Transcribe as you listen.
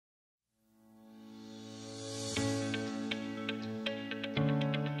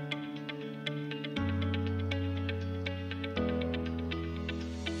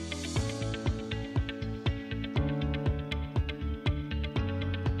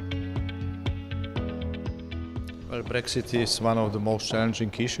Well, Brexit is one of the most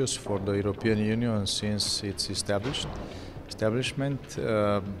challenging issues for the European Union since its establishment.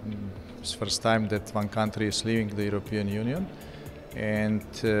 It's the first time that one country is leaving the European Union, and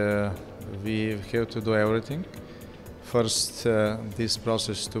we have to do everything. First, this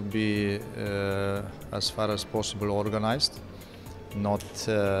process to be as far as possible organized, not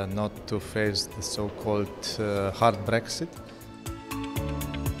to face the so-called hard Brexit.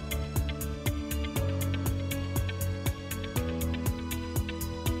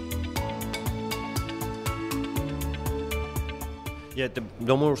 Yeah,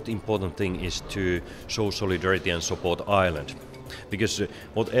 the most important thing is to show solidarity and support Ireland, because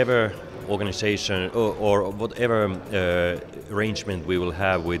whatever organization or whatever arrangement we will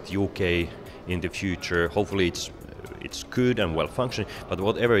have with UK in the future, hopefully it's good and well functioning. But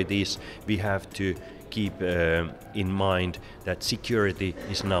whatever it is, we have to keep in mind that security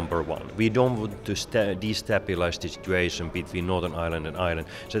is number one. We don't want to destabilize the situation between Northern Ireland and Ireland.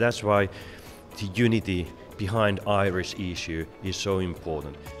 So that's why the unity behind Irish issue is so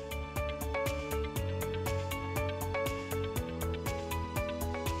important.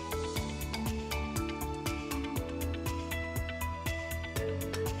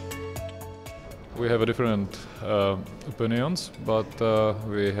 We have different opinions, but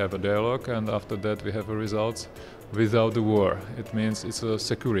we have a dialogue, and after that we have results without the war. It means it's a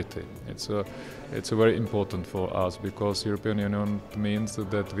security. It's very important for us, because European Union means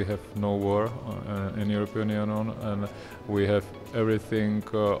that we have no war in European Union, and we have everything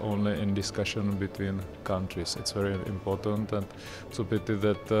only in discussion between countries. It's very important, and it's a pity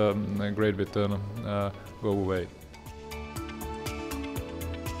that Great Britain go away.